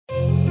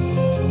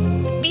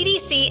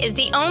BDC is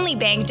the only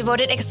bank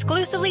devoted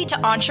exclusively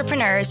to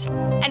entrepreneurs,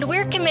 and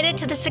we're committed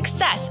to the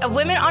success of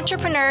women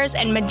entrepreneurs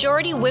and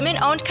majority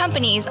women-owned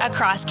companies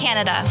across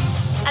Canada.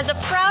 As a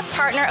proud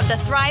partner of the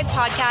Thrive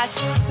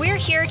Podcast, we're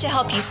here to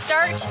help you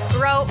start,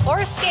 grow,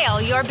 or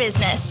scale your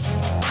business.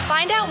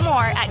 Find out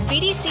more at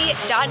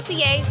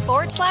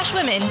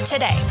bdc.ca/women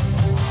today.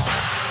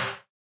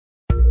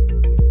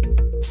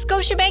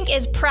 Scotiabank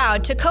is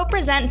proud to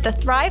co-present the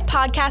Thrive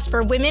Podcast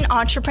for women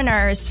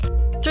entrepreneurs.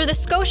 Through the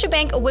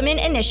Scotiabank Women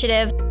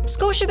Initiative,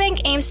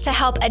 Scotiabank aims to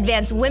help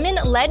advance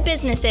women-led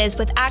businesses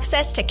with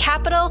access to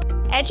capital,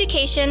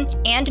 education,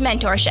 and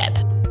mentorship.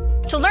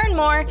 To learn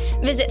more,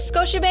 visit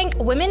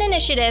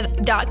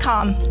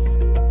scotiabankwomeninitiative.com.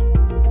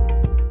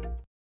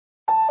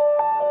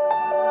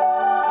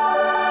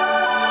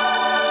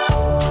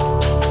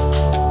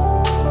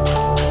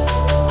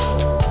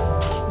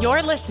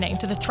 You're listening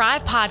to the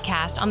Thrive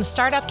Podcast on the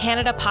Startup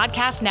Canada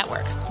Podcast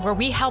Network, where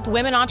we help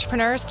women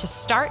entrepreneurs to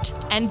start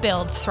and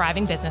build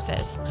thriving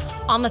businesses.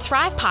 On the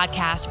Thrive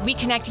Podcast, we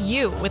connect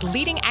you with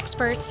leading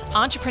experts,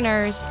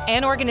 entrepreneurs,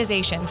 and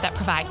organizations that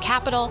provide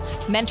capital,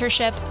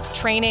 mentorship,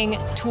 training,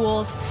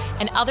 tools,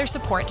 and other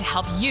support to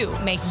help you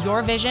make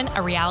your vision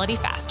a reality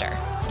faster.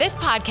 This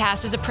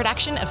podcast is a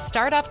production of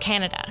Startup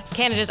Canada,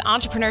 Canada's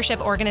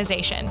entrepreneurship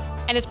organization,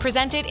 and is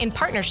presented in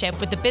partnership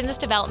with the Business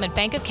Development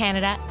Bank of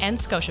Canada and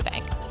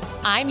Scotiabank.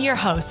 I'm your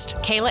host,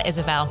 Kayla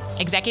Isabel,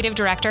 Executive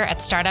Director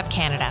at Startup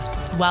Canada.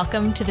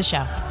 Welcome to the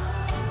show.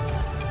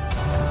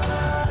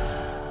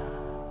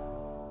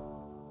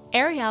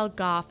 Arielle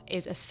Goff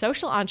is a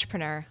social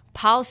entrepreneur,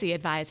 policy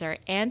advisor,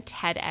 and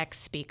TEDx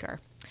speaker.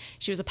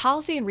 She was a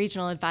policy and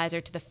regional advisor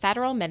to the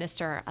Federal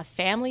Minister of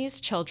Families,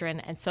 Children,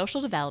 and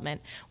Social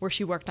Development, where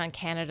she worked on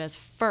Canada's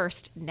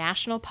first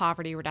national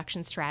poverty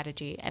reduction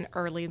strategy and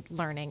early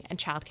learning and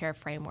childcare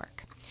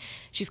framework.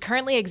 She's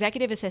currently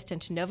executive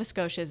assistant to Nova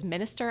Scotia's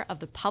Minister of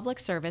the Public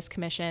Service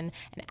Commission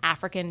and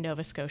African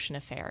Nova Scotian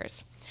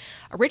Affairs.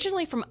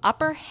 Originally from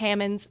Upper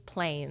Hammonds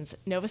Plains,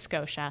 Nova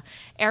Scotia,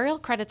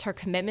 Arielle credits her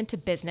commitment to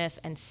business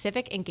and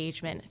civic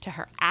engagement to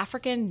her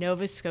African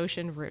Nova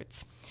Scotian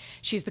roots.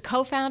 She's the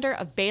co-founder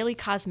of Bailey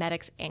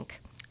Cosmetics, Inc.,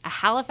 a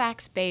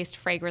Halifax-based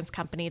fragrance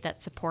company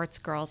that supports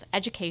girls'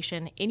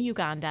 education in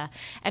Uganda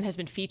and has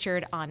been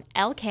featured on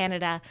Elle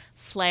Canada,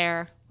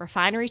 Flair,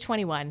 Refinery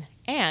 21,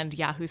 and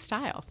Yahoo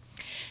Style.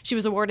 She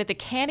was awarded the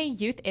Canny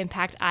Youth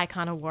Impact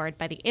Icon Award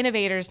by the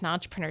Innovators and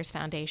Entrepreneurs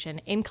Foundation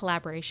in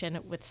collaboration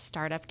with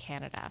Startup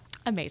Canada.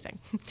 Amazing.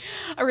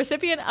 A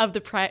recipient of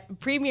the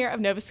Premier of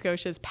Nova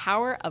Scotia's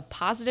Power of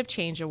Positive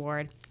Change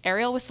Award,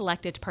 Arielle was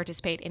selected to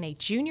participate in a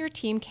Junior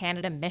Team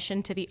Canada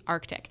mission to the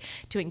Arctic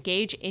to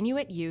engage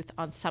Inuit youth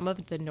on some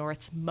of the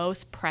North's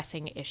most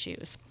pressing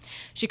issues.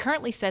 She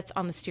currently sits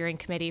on the steering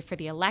committee for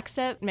the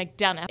Alexa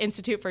McDonough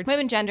Institute for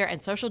Women, Gender,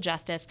 and Social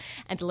Justice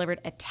and delivered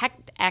a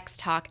TEDx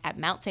talk at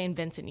Mount St.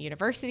 Vincent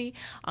University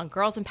on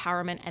girls'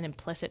 empowerment and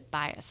implicit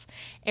bias.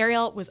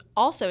 Arielle was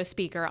also a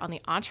speaker on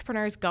the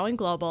Entrepreneurs Going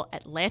Global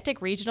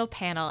Atlantic Regional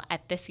Panel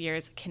at this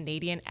year's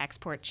Canadian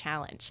Export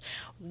Challenge.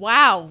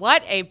 Wow,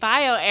 what a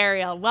bio,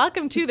 Arielle.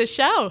 Welcome to the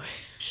show.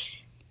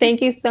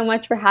 Thank you so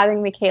much for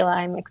having me, Kayla.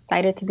 I'm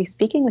excited to be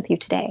speaking with you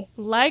today.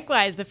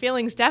 Likewise, the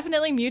feeling's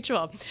definitely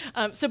mutual.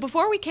 So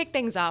before we kick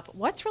things off,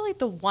 what's really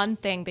the one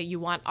thing that you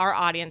want our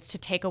audience to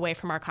take away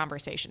from our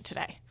conversation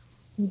today?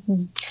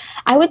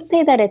 I would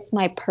say that it's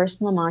my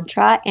personal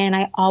mantra, and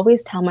I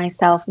always tell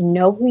myself,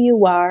 know who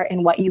you are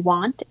and what you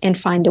want, and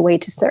find a way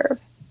to serve.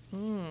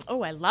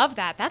 Oh, I love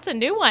that. That's a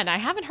new one. I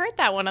haven't heard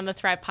that one on the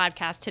Thrive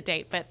Podcast to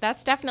date, but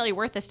that's definitely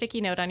worth a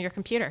sticky note on your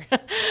computer.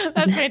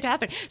 That's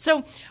fantastic.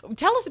 So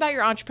tell us about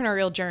your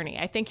entrepreneurial journey.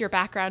 I think your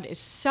background is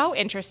so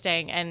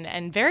interesting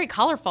and very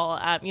colorful,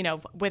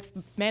 with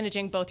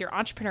managing both your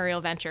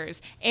entrepreneurial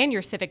ventures and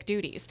your civic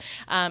duties.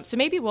 So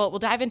maybe we'll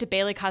dive into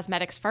Bailey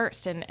Cosmetics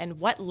first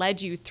and what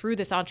led you through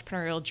this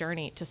entrepreneurial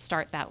journey to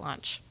start that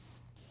launch.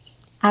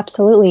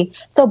 Absolutely.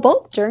 So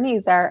both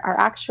journeys are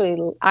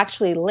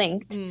actually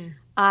linked.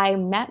 I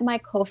met my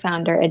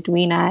co-founder,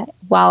 Edwina,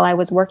 while I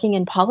was working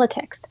in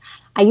politics.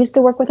 I used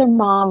to work with her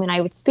mom, and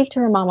I would speak to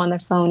her mom on the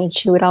phone, and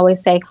she would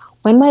always say,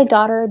 when my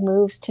daughter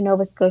moves to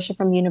Nova Scotia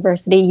from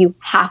university, you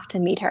have to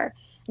meet her.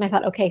 And I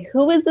thought, okay,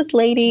 who is this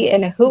lady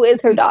and who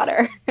is her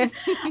daughter?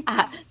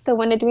 So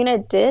when Edwina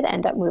did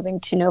end up moving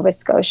to Nova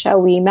Scotia,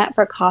 we met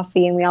for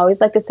coffee, and we always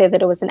like to say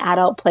that it was an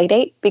adult play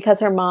date because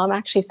her mom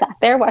actually sat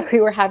there while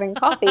we were having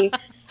coffee.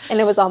 And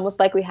it was almost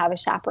like we had a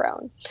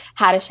chaperone.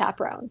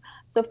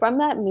 So from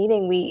that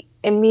meeting, we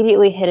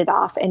immediately hit it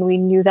off, and we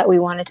knew that we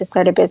wanted to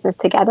start a business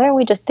together, and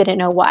we just didn't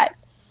know what.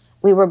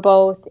 We were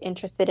both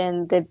interested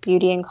in the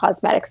beauty and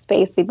cosmetic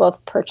space. We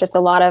both purchased a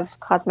lot of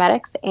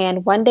cosmetics.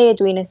 And one day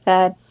Edwina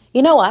said,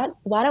 you know what?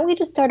 Why don't we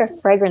just start a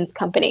fragrance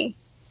company?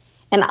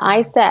 And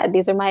I said,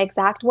 these are my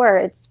exact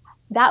words,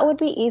 that would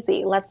be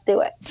easy. Let's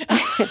do it.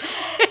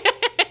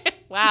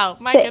 Wow,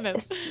 my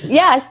goodness.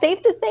 Yeah,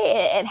 safe to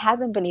say it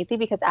hasn't been easy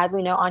because, as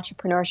we know,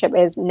 entrepreneurship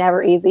is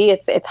never easy.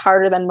 It's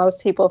harder than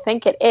most people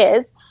think it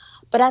is.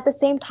 But at the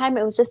same time,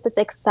 it was just this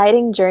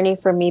exciting journey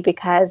for me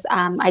because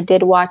I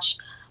did watch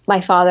my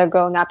father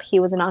growing up, he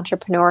was an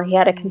entrepreneur. He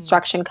had a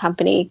construction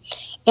company.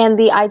 And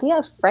the idea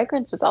of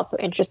fragrance was also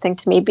interesting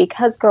to me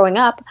because growing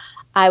up,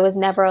 I was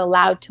never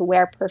allowed to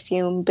wear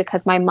perfume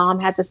because my mom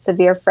has a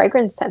severe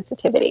fragrance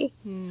sensitivity.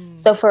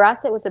 So for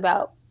us, it was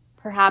about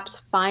perhaps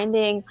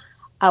finding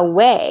a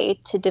way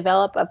to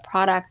develop a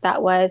product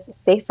that was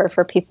safer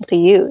for people to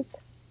use.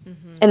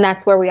 And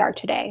that's where we are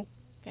today.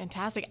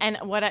 Fantastic. And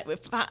what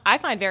I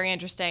find very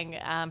interesting,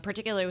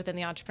 particularly within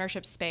the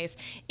entrepreneurship space,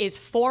 is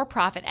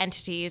for-profit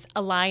entities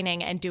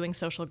aligning and doing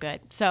social good.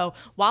 So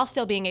while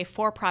still being a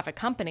for-profit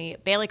company,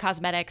 Bailey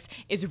Cosmetics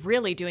is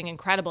really doing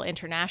incredible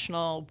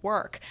international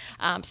work,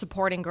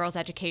 supporting girls'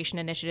 education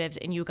initiatives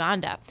in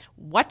Uganda.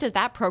 What does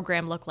that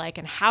program look like,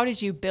 and how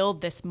did you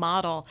build this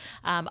model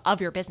of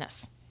your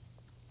business?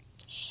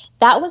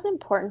 That was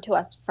important to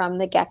us from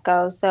the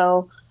get-go.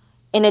 So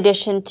in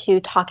addition to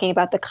talking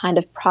about the kind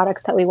of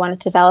products that we wanted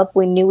to develop,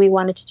 we knew we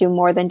wanted to do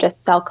more than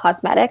just sell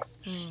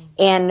cosmetics.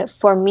 And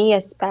for me,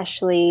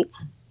 especially,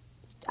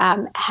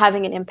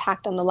 having an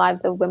impact on the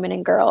lives of women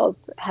and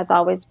girls has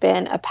always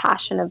been a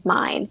passion of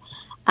mine.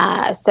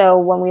 So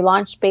when we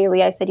launched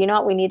Bailey, I said, you know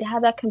what, we need to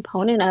have that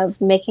component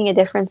of making a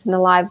difference in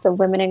the lives of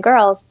women and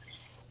girls.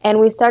 And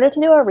we started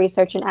to do our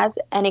research. And as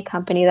any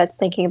company that's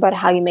thinking about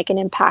how you make an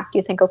impact,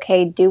 you think,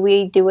 okay, do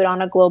we do it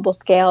on a global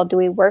scale? Do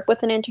we work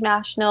with an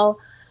international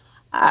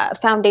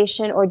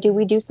foundation, or do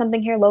we do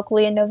something here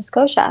locally in Nova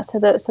Scotia? So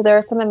there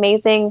are some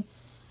amazing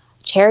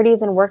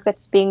charities and work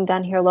that's being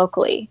done here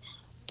locally.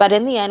 But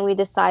in the end, we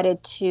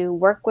decided to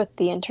work with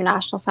the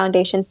International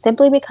Foundation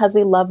simply because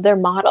we love their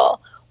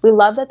model. We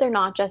love that they're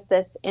not just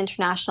this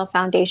international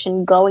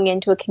foundation going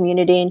into a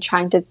community and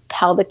trying to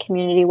tell the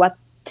community what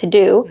to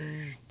do.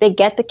 They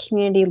get the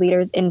community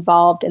leaders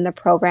involved in the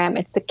program.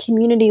 It's the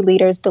community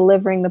leaders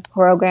delivering the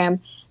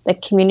program. The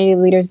community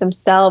leaders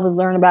themselves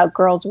learn about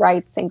girls'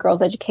 rights and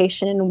girls'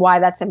 education and why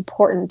that's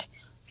important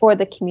for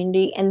the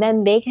community. And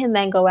then they can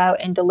then go out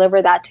and deliver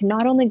that to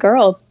not only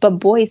girls, but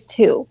boys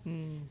too.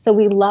 So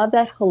we love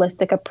that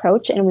holistic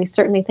approach. And we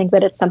certainly think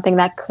that it's something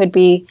that could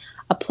be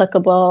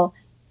applicable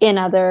in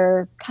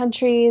other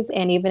countries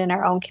and even in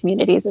our own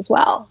communities as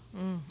well.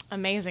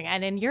 Amazing.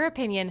 And in your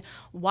opinion,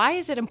 why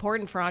is it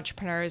important for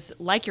entrepreneurs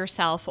like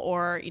yourself,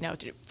 or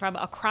from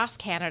across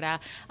Canada,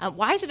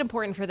 why is it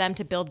important for them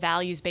to build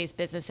values-based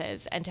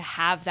businesses and to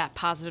have that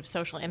positive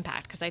social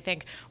impact? Because I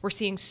think we're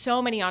seeing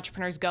so many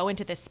entrepreneurs go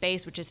into this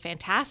space, which is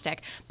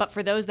fantastic. But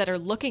for those that are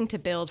looking to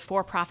build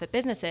for-profit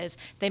businesses,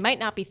 they might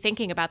not be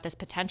thinking about this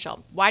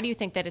potential. Why do you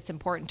think that it's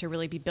important to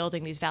really be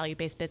building these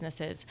value-based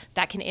businesses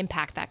that can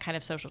impact that kind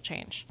of social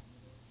change?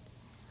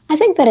 I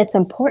think that it's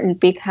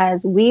important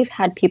because we've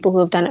had people who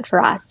have done it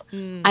for us.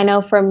 I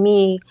know for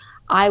me,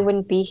 I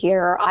wouldn't be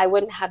here, or I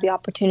wouldn't have the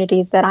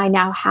opportunities that I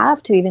now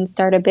have to even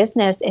start a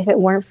business if it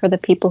weren't for the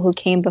people who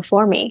came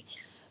before me.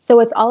 So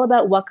it's all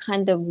about what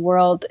kind of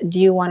world do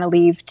you want to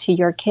leave to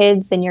your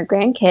kids and your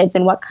grandkids,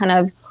 and what kind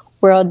of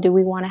world do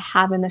we want to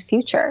have in the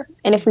future?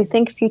 And if we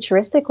think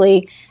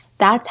futuristically,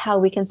 that's how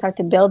we can start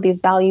to build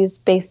these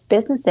values-based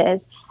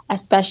businesses,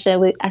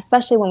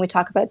 especially when we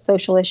talk about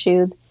social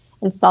issues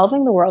and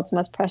solving the world's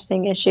most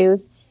pressing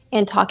issues,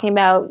 and talking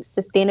about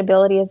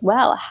sustainability as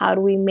well. How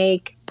do we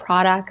make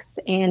products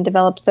and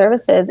develop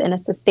services in a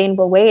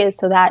sustainable way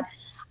so that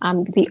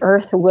the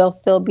earth will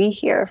still be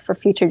here for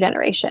future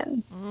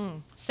generations?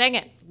 Sing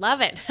it. Love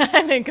it.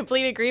 I'm in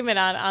complete agreement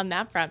on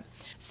that front.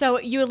 So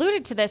you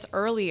alluded to this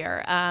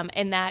earlier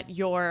in that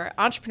your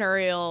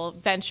entrepreneurial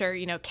venture,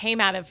 came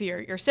out of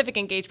your civic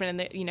engagement, and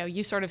that,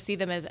 you sort of see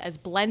them as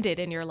blended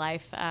in your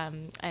life.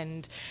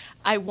 And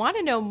I want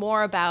to know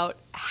more about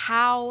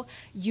how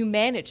you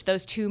manage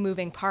those two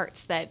moving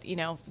parts. That,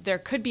 there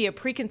could be a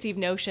preconceived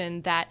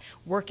notion that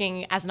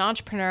working as an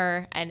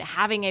entrepreneur and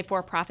having a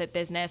for-profit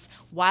business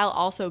while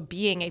also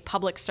being a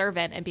public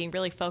servant and being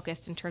really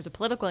focused in terms of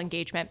political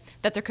engagement,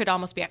 that there could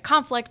almost be a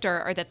conflict,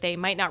 or that they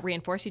might not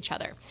reinforce each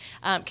other.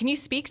 Can you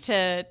speak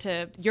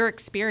to your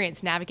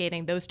experience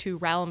navigating those two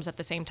realms at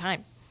the same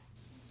time?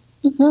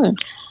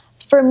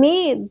 For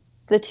me,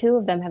 the two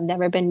of them have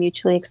never been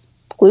mutually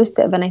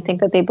exclusive. And I think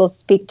that they both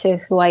speak to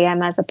who I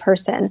am as a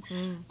person.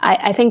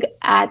 I think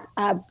at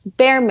a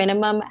bare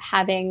minimum,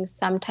 having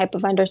some type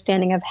of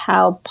understanding of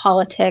how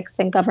politics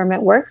and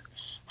government works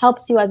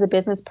helps you as a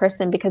business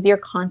person, because you're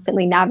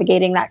constantly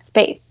navigating that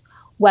space.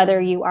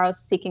 Whether you are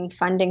seeking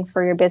funding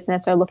for your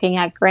business or looking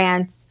at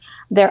grants,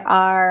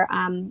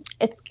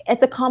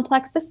 it's a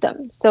complex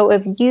system. So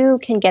if you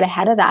can get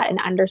ahead of that and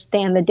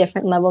understand the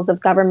different levels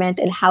of government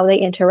and how they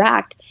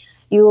interact,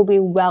 you will be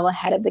well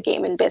ahead of the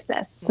game in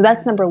business. So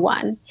that's number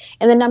one.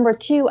 And then number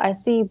two, I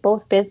see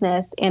both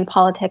business and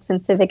politics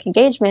and civic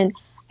engagement,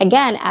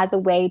 again, as a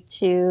way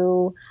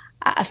to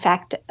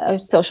affect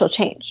social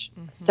change.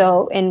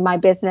 So in my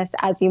business,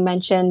 as you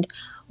mentioned,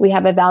 we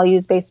have a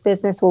values-based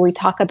business where we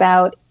talk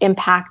about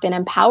impact and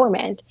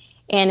empowerment.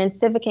 And in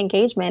civic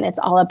engagement, it's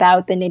all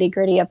about the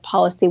nitty-gritty of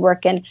policy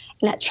work and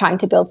trying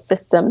to build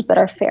systems that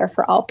are fair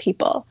for all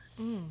people.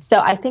 So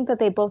I think that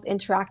they both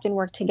interact and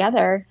work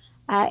together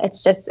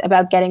It's just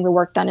about getting the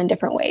work done in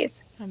different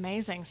ways.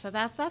 Amazing. So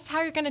that's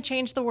how you're going to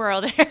change the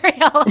world,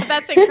 Ariel.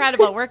 That's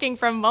incredible. Working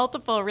from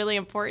multiple really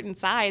important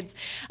sides,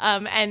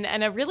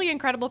 and a really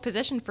incredible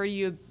position for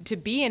you to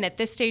be in at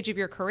this stage of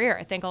your career.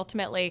 I think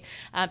ultimately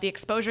the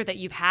exposure that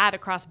you've had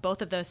across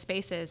both of those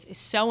spaces is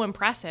so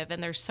impressive,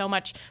 and there's so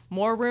much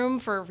more room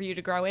for you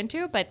to grow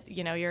into. But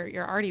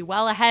you're already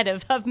well ahead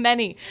of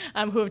many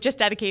who have just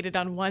dedicated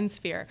on one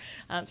sphere.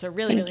 So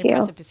really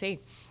impressive to see.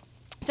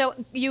 So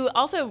you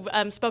also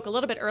spoke a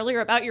little bit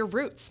earlier about your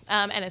roots,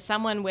 and as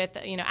someone with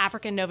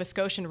African Nova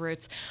Scotian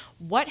roots,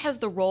 what has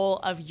the role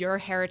of your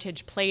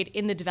heritage played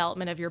in the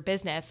development of your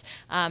business,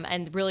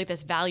 and really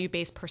this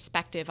value-based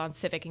perspective on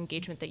civic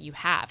engagement that you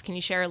have? Can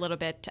you share a little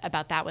bit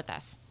about that with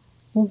us?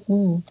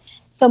 Mm-hmm.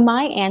 So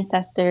my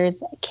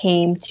ancestors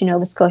came to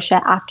Nova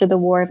Scotia after the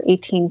War of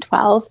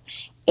 1812,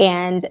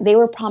 and they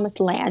were promised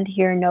land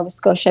here in Nova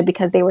Scotia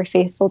because they were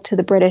faithful to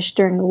the British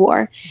during the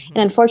war. Mm-hmm.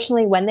 And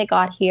unfortunately, when they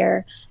got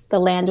here, the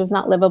land was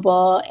not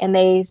livable, and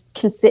they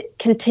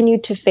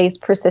continued to face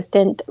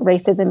persistent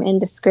racism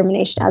and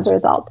discrimination as a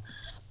result.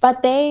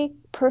 But they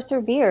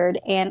persevered,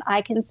 and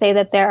I can say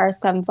that there are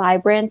some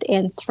vibrant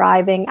and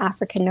thriving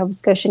African Nova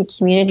Scotian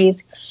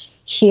communities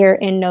here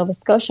in Nova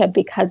Scotia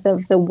because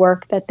of the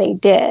work that they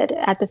did.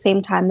 At the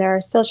same time, there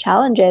are still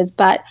challenges,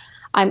 but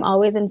I'm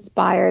always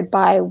inspired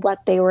by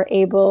what they were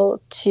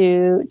able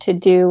to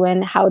do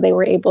and how they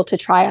were able to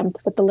triumph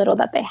with the little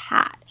that they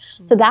had.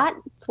 Mm-hmm. So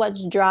that's what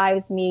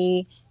drives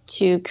me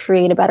to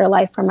create a better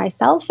life for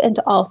myself and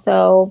to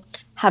also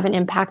have an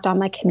impact on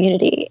my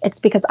community.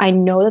 It's because I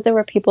know that there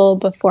were people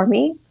before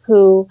me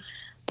who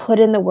put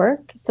in the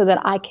work so that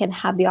I can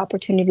have the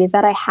opportunities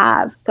that I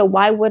have. So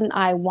why wouldn't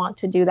I want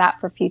to do that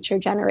for future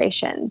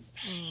generations?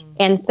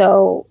 And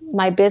so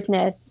my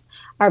business,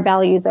 our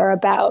values are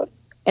about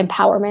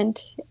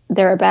empowerment.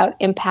 They're about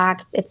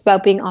impact. It's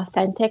about being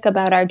authentic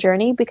about our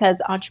journey,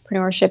 because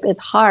entrepreneurship is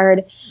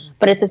hard,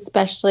 but it's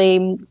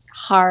especially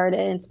hard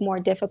and it's more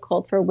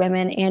difficult for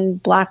women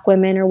and Black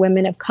women or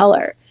women of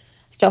color.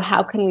 So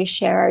how can we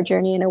share our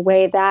journey in a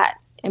way that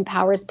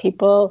empowers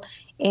people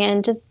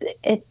and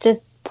it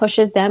just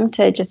pushes them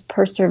to just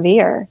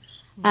persevere?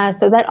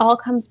 So that all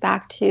comes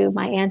back to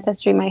my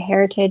ancestry, my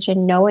heritage,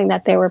 and knowing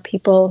that there were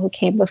people who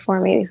came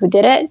before me who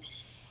did it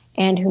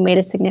and who made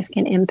a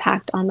significant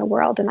impact on the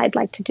world. And I'd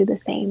like to do the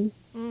same.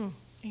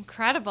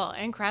 Incredible.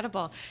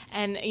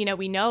 And,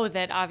 we know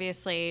that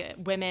obviously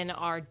women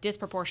are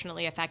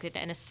disproportionately affected,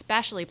 and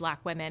especially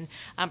Black women,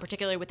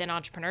 particularly within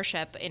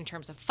entrepreneurship, in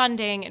terms of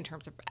funding, in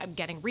terms of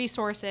getting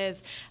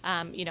resources.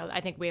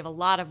 I think we have a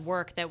lot of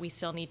work that we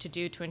still need to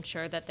do to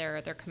ensure that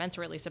they're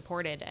commensurately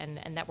supported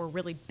and that we're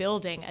really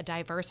building a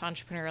diverse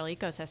entrepreneurial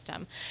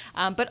ecosystem.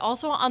 But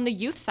also on the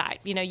youth side,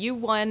 you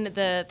won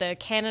the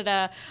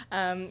Canada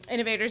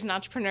Innovators and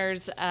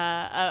Entrepreneurs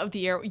of the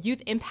Year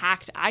Youth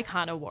Impact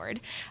Icon Award.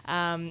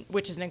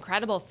 Which is an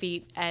incredible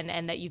feat,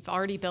 and that you've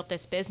already built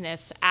this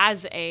business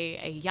as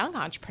a young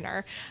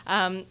entrepreneur.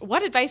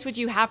 What advice would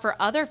you have for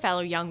other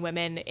fellow young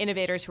women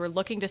innovators who are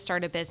looking to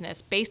start a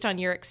business based on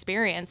your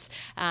experience?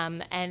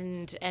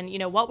 And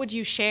what would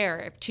you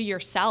share to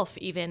yourself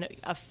even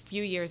a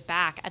few years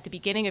back at the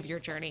beginning of your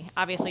journey?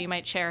 Obviously, you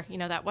might share,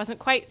 that wasn't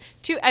quite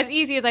as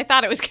easy as I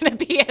thought it was going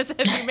to be, as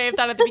you may have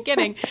thought at the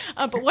beginning.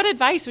 But what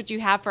advice would you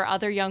have for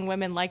other young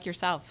women like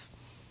yourself?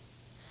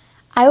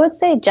 I would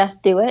say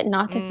just do it,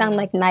 not to sound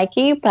like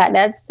Nike, but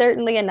that's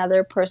certainly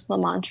another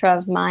personal mantra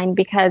of mine,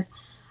 because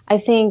I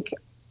think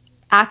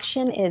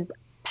action is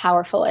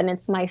powerful, and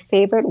it's my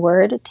favorite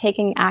word,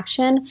 taking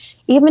action.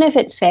 Even if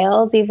it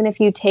fails, even if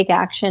you take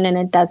action and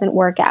it doesn't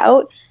work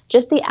out,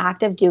 just the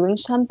act of doing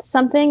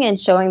something and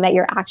showing that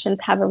your actions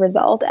have a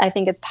result, I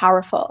think is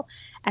powerful,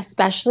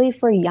 especially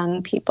for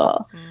young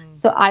people.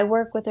 So I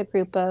work with a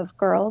group of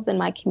girls in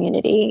my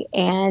community,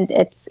 and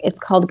it's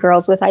called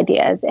Girls with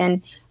Ideas.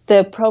 And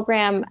the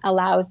program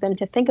allows them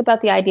to think about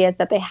the ideas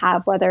that they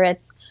have, whether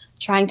it's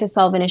trying to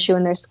solve an issue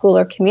in their school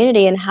or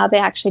community, and how they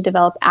actually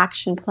develop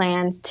action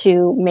plans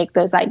to make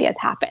those ideas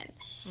happen.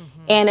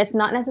 And it's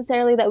not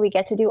necessarily that we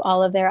get to do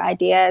all of their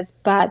ideas,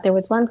 but there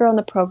was one girl in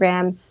the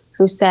program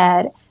who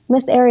said,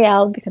 Miss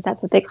Ariel, because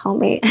that's what they call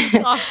me.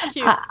 Oh,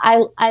 cute.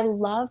 I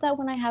love that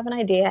when I have an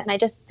idea and I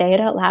just say it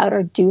out loud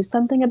or do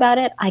something about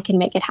it, I can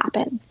make it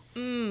happen.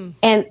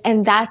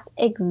 And that's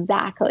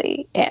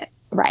exactly it.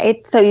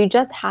 Right? So you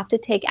just have to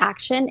take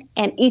action,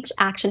 and each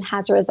action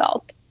has a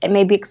result. It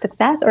may be a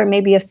success or it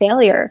may be a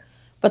failure,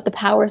 but the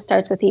power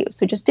starts with you.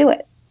 So just do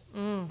it.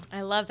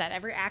 I love that.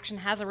 Every action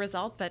has a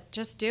result, but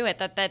just do it.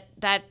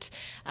 That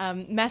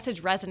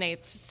message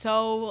resonates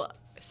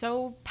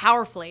so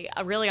powerfully,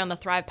 really on the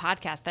Thrive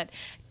podcast, that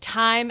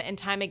time and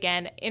time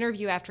again,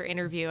 interview after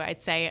interview,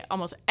 I'd say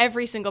almost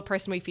every single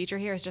person we feature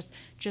here is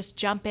just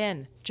jump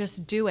in,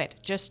 just do it,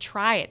 just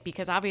try it,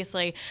 because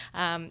obviously,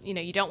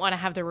 you don't want to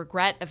have the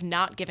regret of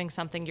not giving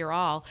something your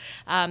all.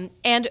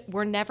 And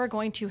we're never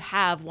going to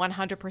have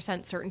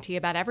 100% certainty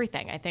about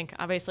everything. I think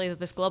obviously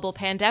this global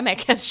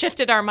pandemic has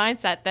shifted our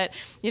mindset that,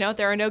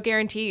 there are no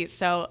guarantees.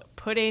 So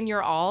put in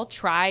your all,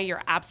 try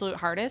your absolute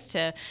hardest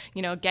to,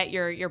 get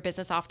your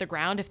business off the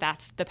ground if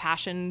that's the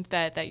passion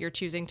that you're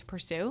choosing to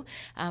pursue.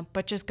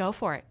 But just go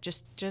for it.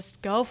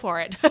 Just go for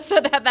it. So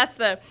that's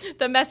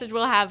the message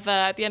we'll have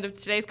at the end of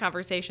today's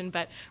conversation,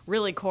 but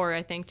really core,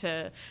 I think,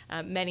 to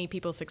many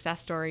people's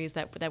success stories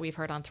that we've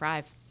heard on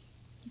Thrive.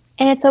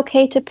 And it's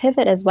okay to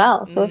pivot as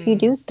well. So if you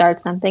do start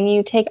something,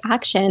 you take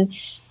action,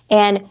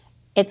 and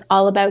it's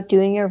all about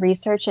doing your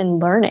research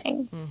and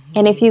learning.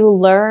 And if you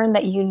learn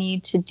that you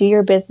need to do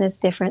your business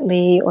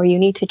differently or you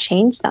need to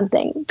change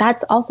something,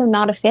 that's also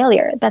not a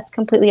failure. That's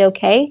completely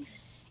okay.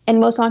 And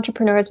most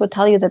entrepreneurs will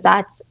tell you that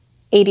that's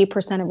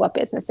 80% of what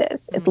business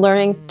is. It's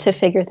learning to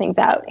figure things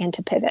out and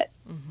to pivot.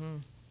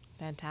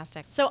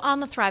 Fantastic. So on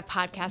the Thrive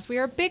podcast, we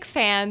are big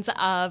fans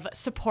of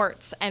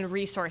supports and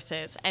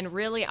resources and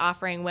really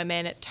offering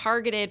women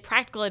targeted,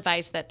 practical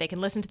advice that they can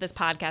listen to this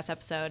podcast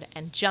episode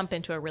and jump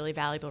into a really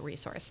valuable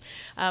resource.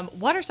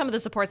 What are some of the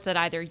supports that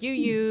either you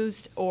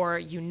used or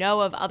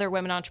of other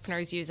women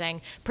entrepreneurs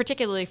using,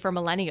 particularly for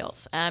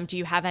millennials? Do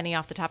you have any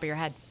off the top of your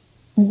head?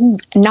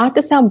 Not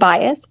to sound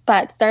biased,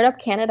 but Startup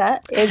Canada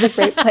is a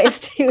great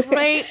place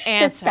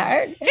to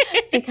start,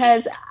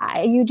 because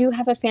you do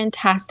have a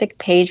fantastic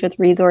page with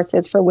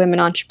resources for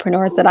women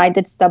entrepreneurs that I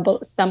did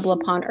stumble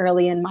upon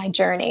early in my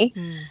journey.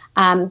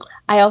 I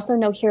also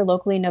know here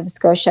locally in Nova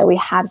Scotia, we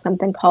have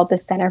something called the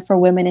Center for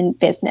Women in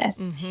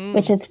Business,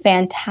 which is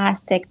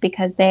fantastic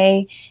because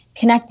they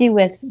connect you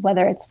with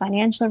whether it's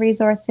financial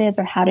resources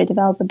or how to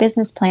develop a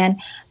business plan,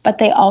 but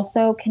they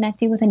also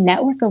connect you with a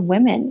network of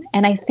women.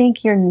 And I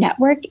think your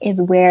network is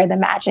where the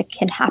magic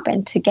can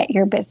happen to get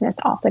your business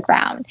off the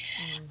ground.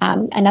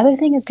 Another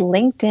thing is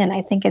LinkedIn,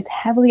 I think, is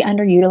heavily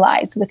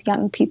underutilized with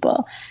young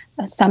people.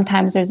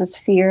 Sometimes there's this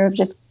fear of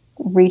just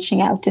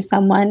reaching out to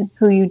someone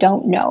who you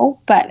don't know,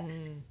 but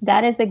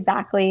that is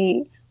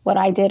exactly what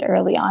I did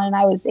early on, and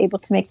I was able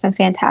to make some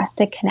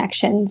fantastic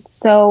connections.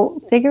 So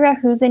figure out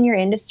who's in your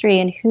industry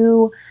and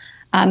who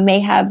may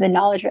have the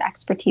knowledge or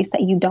expertise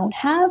that you don't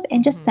have,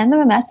 and just send them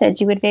a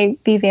message. You would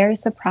be very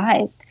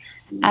surprised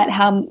at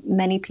how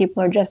many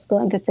people are just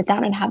willing to sit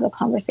down and have a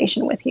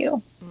conversation with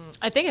you.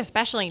 I think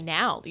especially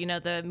now,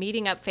 the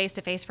meeting up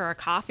face-to-face for a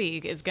coffee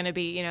is going to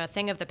be, a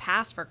thing of the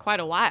past for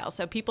quite a while.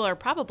 So people are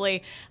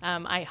probably,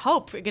 I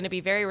hope, going to be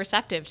very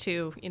receptive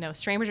to,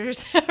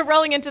 strangers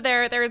rolling into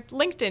their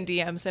LinkedIn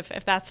DMs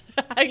if that's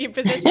how you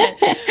position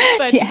it.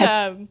 But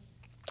yes.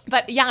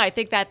 But yeah, I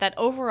think that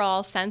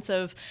overall sense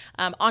of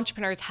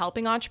entrepreneurs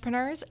helping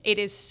entrepreneurs, it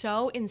is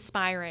so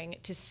inspiring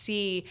to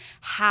see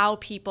how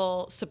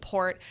people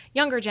support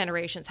younger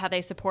generations, how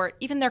they support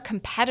even their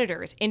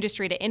competitors,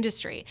 industry to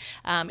industry,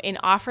 in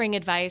offering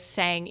advice,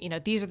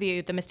 saying, these are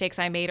the mistakes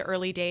I made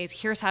early days.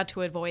 Here's how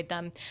to avoid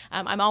them.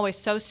 I'm always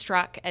so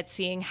struck at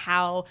seeing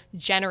how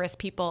generous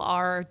people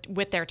are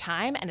with their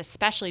time, and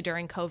especially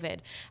during COVID.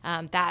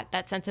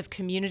 That sense of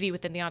community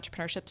within the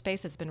entrepreneurship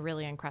space has been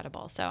really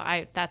incredible.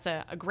 So that's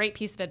a great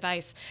piece of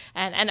advice.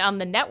 And on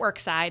the network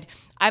side,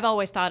 I've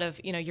always thought of,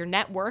 your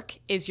network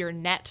is your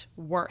net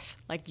worth.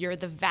 Like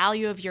the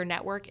value of your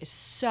network is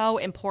so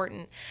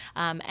important,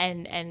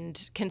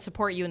 and can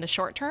support you in the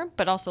short term,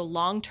 but also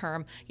long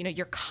term,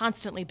 you're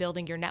constantly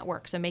building your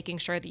network. So making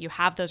sure that you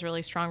have those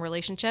really strong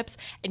relationships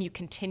and you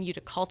continue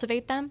to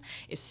cultivate them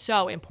is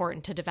so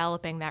important to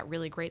developing that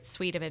really great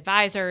suite of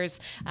advisors,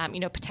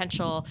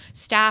 potential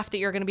staff that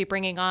you're going to be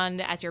bringing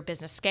on as your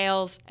business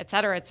scales, et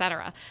cetera, et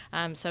cetera.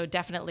 So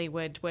definitely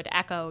would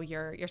echo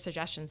your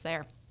suggestions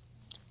there.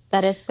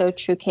 That is so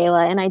true,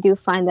 Kayla. And I do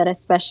find that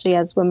especially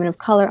as women of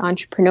color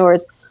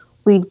entrepreneurs,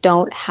 we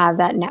don't have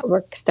that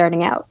network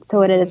starting out.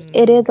 So it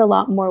is a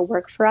lot more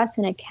work for us,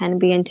 and it can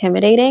be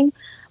intimidating,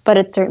 but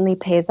it certainly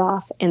pays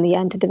off in the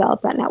end to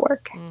develop that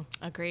network.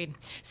 Agreed.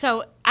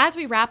 So as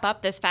we wrap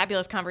up this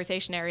fabulous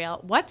conversation, Ariel,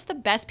 what's the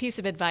best piece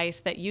of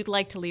advice that you'd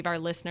like to leave our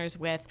listeners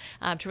with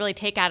to really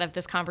take out of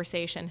this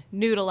conversation,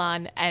 noodle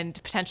on,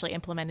 and potentially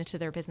implement into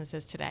their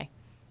businesses today?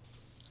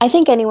 I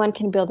think anyone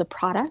can build a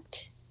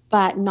product,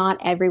 but not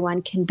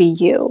everyone can be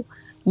you.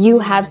 You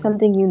have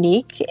something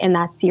unique, and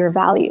that's your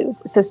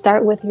values. So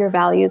start with your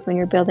values when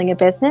you're building a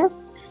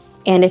business.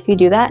 And if you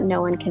do that,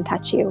 no one can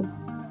touch you.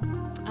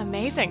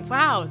 Amazing.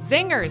 Wow.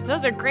 Zingers.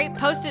 Those are great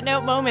Post-it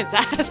note moments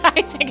as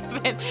I think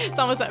of it. It's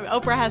almost like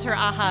Oprah has her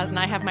ahas and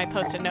I have my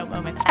Post-it note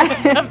moments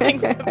of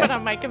things to put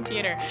on my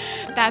computer.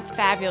 That's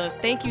fabulous.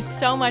 Thank you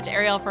so much,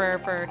 Ariel,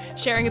 for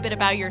sharing a bit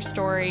about your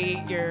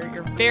story,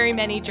 your very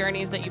many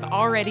journeys that you've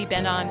already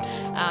been on,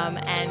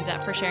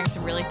 and for sharing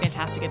some really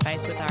fantastic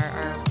advice with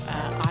our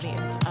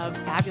audience of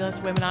fabulous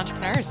women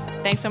entrepreneurs.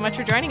 Thanks so much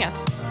for joining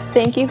us.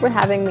 Thank you for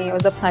having me. It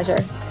was a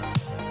pleasure.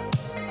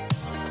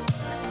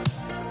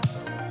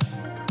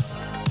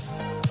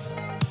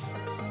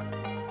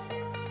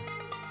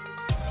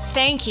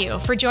 Thank you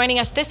for joining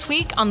us this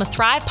week on the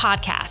Thrive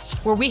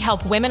Podcast, where we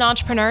help women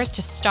entrepreneurs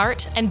to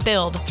start and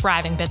build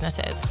thriving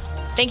businesses.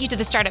 Thank you to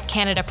the Startup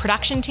Canada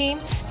production team,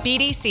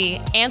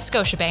 BDC, and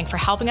Scotiabank for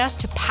helping us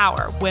to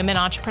power women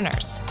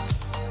entrepreneurs.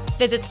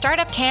 Visit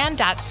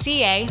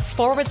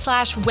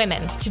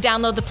startupcan.ca/women to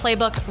download the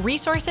playbook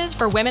Resources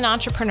for Women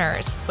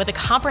Entrepreneurs with a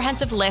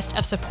comprehensive list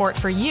of support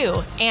for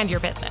you and your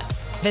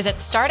business. Visit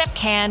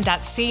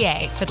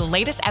startupcan.ca for the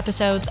latest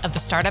episodes of the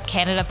Startup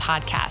Canada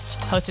podcast,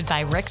 hosted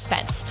by Rick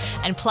Spence,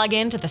 and plug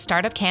into the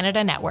Startup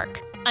Canada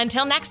network.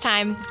 Until next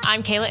time,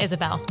 I'm Kayla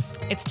Isabel.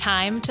 It's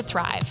time to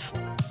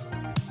thrive.